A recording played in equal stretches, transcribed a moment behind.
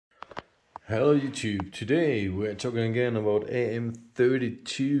Hello YouTube, today we're talking again about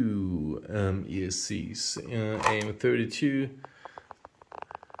AM32 ESCs. AM32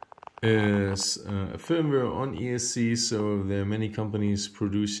 is a firmware on ESC, so there are many companies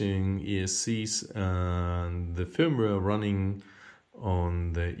producing ESCs, and the firmware running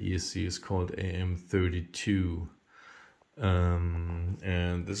on the ESC is called AM32.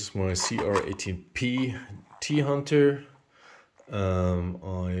 And this is my CR18P T-Hunter.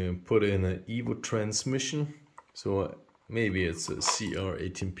 I put in an Evo transmission, so maybe it's a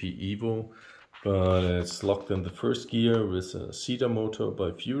CR18P Evo, but it's locked in the first gear with a Cedar motor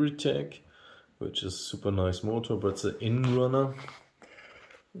by Furytech, which is a super nice motor, but it's an in-runner,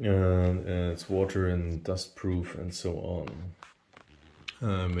 and it's water and dust proof and so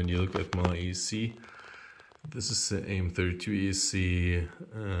on. When you look at my ESC, this is the AM32 ESC.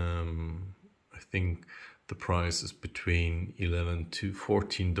 I think the price is between $11 to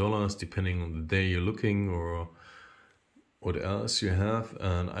 $14 depending on the day you're looking or what else you have.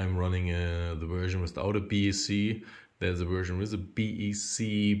 And I'm running the version without a BEC. There's a version with a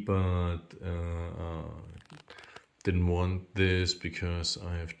BEC, but didn't want this because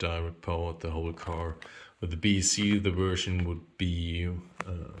I have direct powered the whole car. With the BEC, the version would be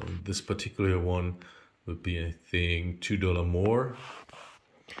this particular one would be, I think, $2 more.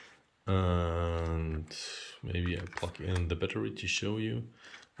 And maybe I plug in the battery to show you.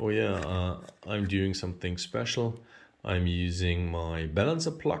 Oh yeah, I'm doing something special. I'm using my balancer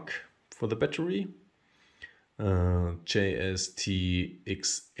plug for the battery,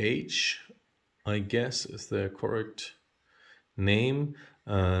 JSTXH, I guess is the correct name.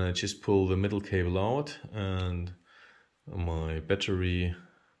 I just pull the middle cable out, and my battery,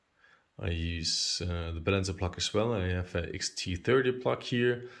 I use the balancer plug as well. I have a XT30 plug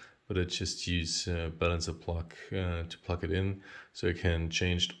here, but I just use balancer plug to plug it in, so I can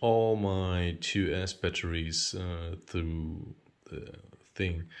change all my 2S batteries through the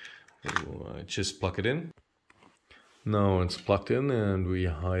thing. So I just plug it in. Now it's plugged in, and we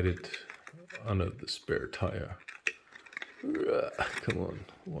hide it under the spare tire. Come on,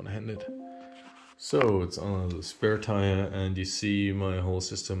 one-handed. So it's under the spare tire, and you see my whole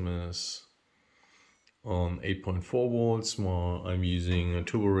system is on 8.4 volts. I'm using a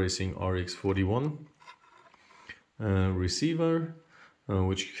Turbo Racing RX41 receiver,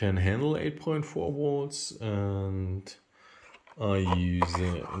 which can handle 8.4 volts, and I use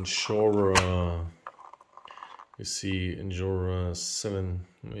Injora. You see Injora 7.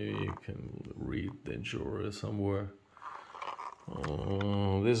 Maybe you can read the Injora somewhere.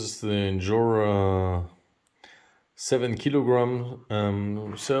 This is the Injora 7 kilogram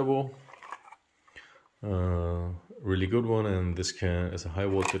servo. Really good one, and this is a high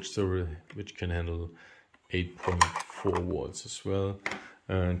voltage servo which can handle 8.4 volts as well.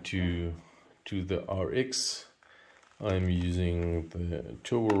 And to the RX, I'm using the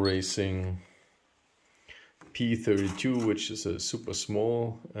Turbo Racing P32, which is a super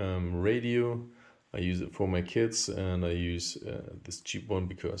small radio. I use it for my kids, and I use this cheap one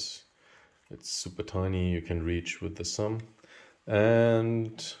because it's super tiny, you can reach with the thumb.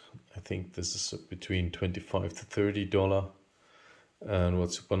 And I think this is between $25 to $30. And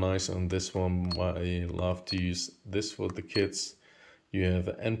what's super nice on this one, I love to use this for the kids. You have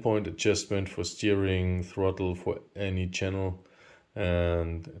an endpoint adjustment for steering, throttle for any channel,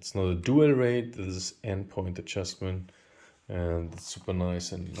 and it's not a dual rate. This is endpoint adjustment, and it's super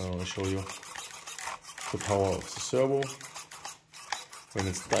nice. And now I'll show you the power of the servo when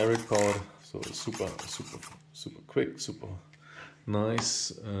it's direct powered. So it's super quick, super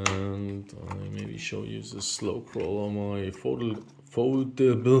nice. And I maybe show you the slow crawl on my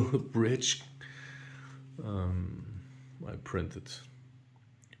foldable bridge. I printed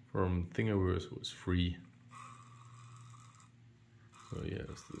from Thingiverse, it was free. So yeah,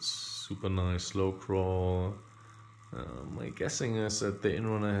 it's this super nice slow crawl. My guessing is that the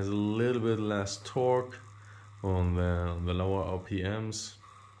inrunner has a little bit less torque on the lower RPMs.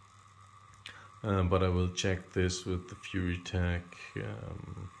 But I will check this with the Furytech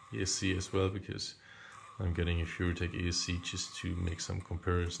ESC as well, because I'm getting a Furytech ESC just to make some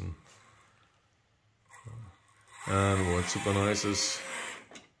comparison. And what's super nice is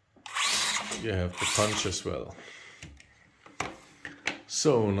you have the punch as well.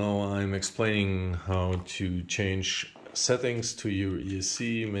 So now I'm explaining how to change settings to your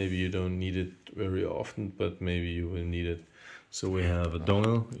ESC. Maybe you don't need it very often, but maybe you will need it. So we have a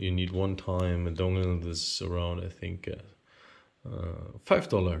dongle. You need one time a dongle. This is around, I think,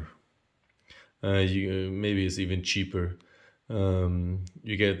 $5. Maybe it's even cheaper.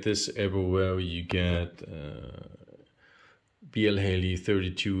 You get this everywhere. You get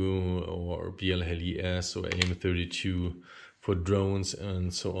BL-Heli-32 or BL-Heli-S or AM32 for drones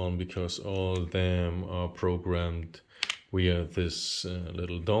and so on, because all of them are programmed via this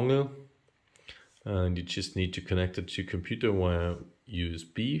little dongle, and you just need to connect it to computer via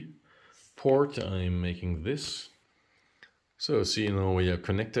USB port. I'm making this. So now we are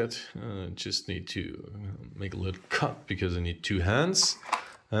connected. Just need to make a little cut because I need 2 hands.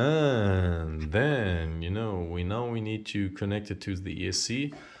 And then, we need to connect it to the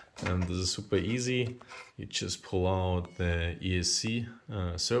ESC, and this is super easy. You just pull out the ESC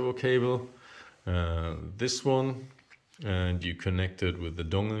servo cable, this one, and you connect it with the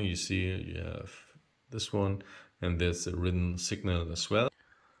dongle. You see you have this one, and there's a written signal as well.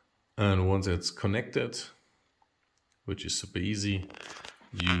 And once it's connected, which is super easy,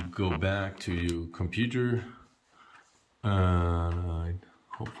 you go back to your computer, and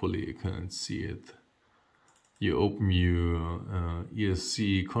hopefully you can see it. You open your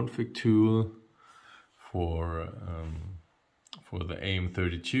ESC config tool for the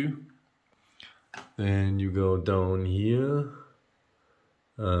AM32. Then you go down here,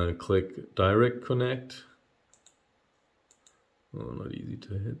 click Direct Connect. Oh, not easy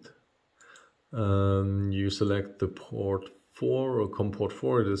to hit. You select the port 4 or COM port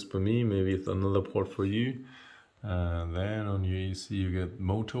 4. It is for me. Maybe it's another port for you. And then on your ESC you get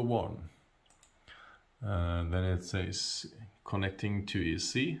motor 1. And then it says connecting to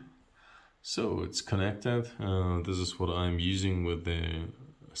ESC. So it's connected. This is what I'm using with the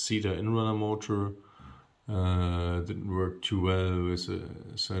Cedar inrunner motor. Didn't work too well with a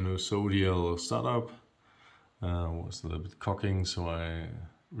sinusoidal startup. Was a little bit cocking, so I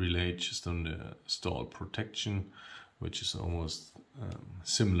relayed just on the stall protection, which is almost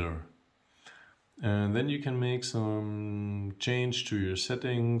similar. And then you can make some change to your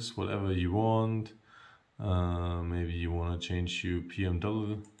settings, whatever you want. Maybe you want to change your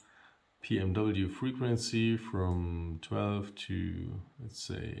PMW frequency from 12 to, let's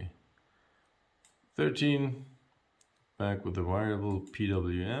say, 13. Back with the variable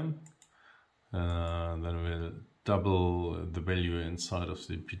PWM. Then we'll double the value inside of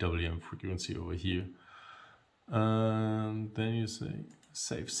the PWM frequency over here. And then you say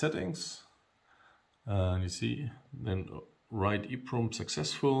save settings. And you see, then write EEPROM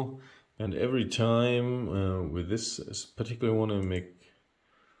successful. And every time with this particular one, I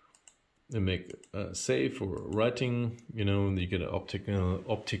make save or writing, you get an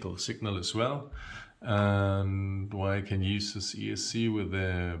optical signal as well. And why I can use this ESC with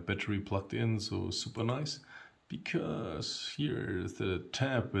the battery plugged in, so super nice, because here is the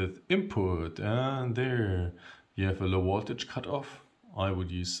tab with input, and there you have a low voltage cutoff. I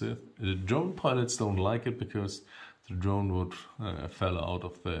would use it. The drone pilots don't like it because the drone would fall out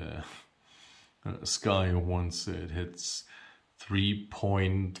of the sky once it hits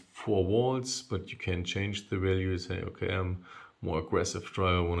 3.4 volts, but you can change the value and say, okay, I'm more aggressive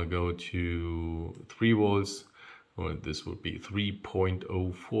driver, I want to go to 3 volts, or this would be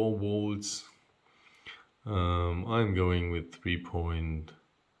 3.04 volts. I'm going with 3.4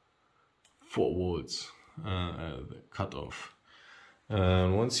 volts, the cutoff.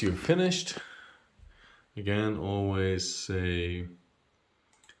 And once you're finished, again, always say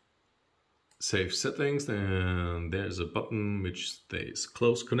save settings, and there's a button which says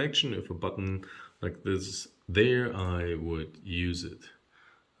close connection. If a button like this there, I would use it.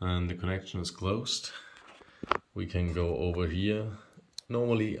 And the connection is closed. We can go over here.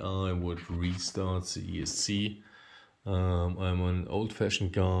 Normally I would restart the ESC. I'm an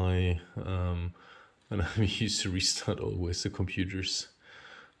old-fashioned guy, and I'm used to restart always the computers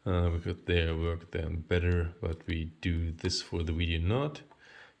because they work then better, but we do this for the video not.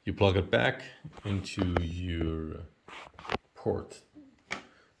 You plug it back into your port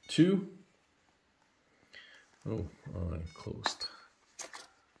 2. Oh, I closed.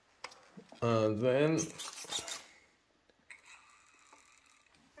 And then,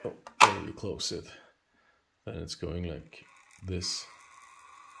 you close it. Then it's going like this.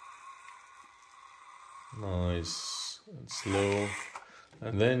 Nice and slow.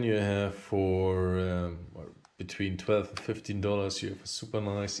 And then you have for between $12 and $15, you have a super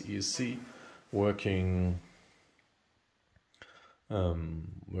nice ESC working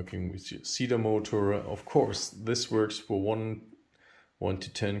with your Cedar motor. Of course, this works for 1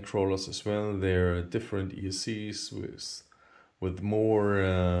 to 10 crawlers as well. There are different ESCs with more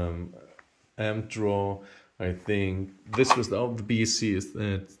amp draw. I think this without the BSC is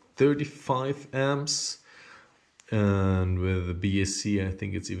at 35 amps, and with the BSC I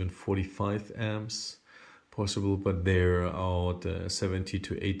think it's even 45 amps possible, but they're out 70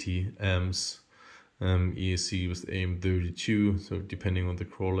 to 80 amps. ESC with AM32, so depending on the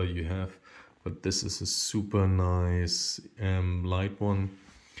crawler you have. But this is a super nice light one.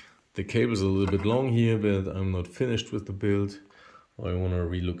 The cable is a little bit long here, but I'm not finished with the build. I want to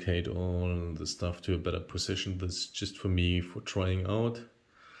relocate all the stuff to a better position. This is just for me, for trying out.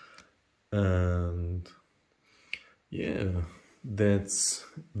 And yeah, that's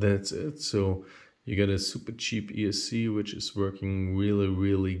it. So you get a super cheap ESC, which is working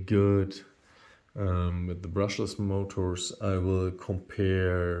really good. With the brushless motors, I will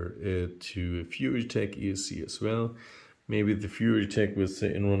compare it to a FuryTech ESC as well. Maybe the FuryTech with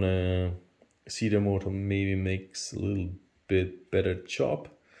the in-runner cedar motor maybe makes a little bit better job,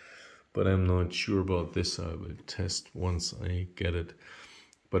 but I'm not sure about this. I will test once I get it.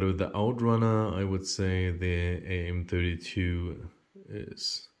 But with the outrunner, I would say the AM32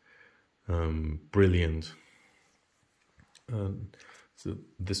 is brilliant. So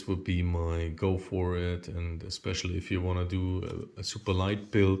this would be my go for it, and especially if you want to do a super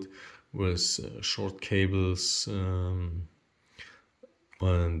light build with short cables and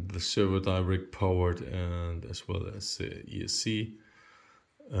the servo direct powered, and as well as the ESC,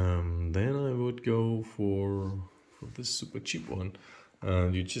 then I would go for this super cheap one.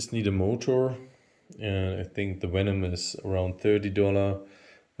 You just need a motor, and I think the Venom is around $30,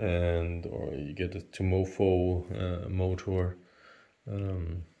 or you get a Tomofo motor,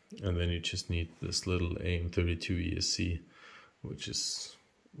 and then you just need this little AM32 ESC, which is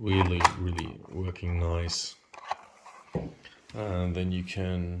really working nice. And then you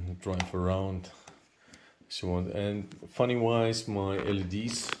can drive around if you want. And funny wise, my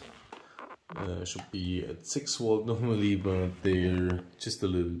LEDs should be at 6 volt normally, but they're just a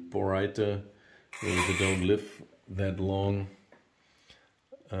little brighter. They don't live that long.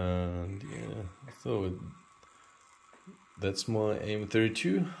 And yeah, so that's my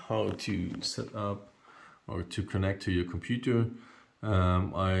AM32, how to set up or to connect to your computer.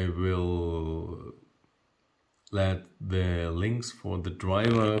 I will let the links for the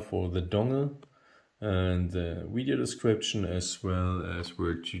driver, for the dongle, and the video description, as well as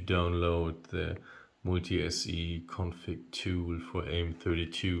where to download the multi-SE config tool for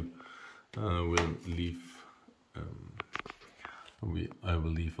AM32. I will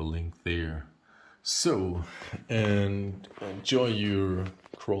leave a link there. So, and enjoy your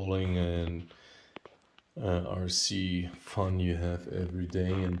crawling and RC fun you have every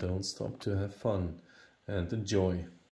day, and don't stop to have fun and enjoy.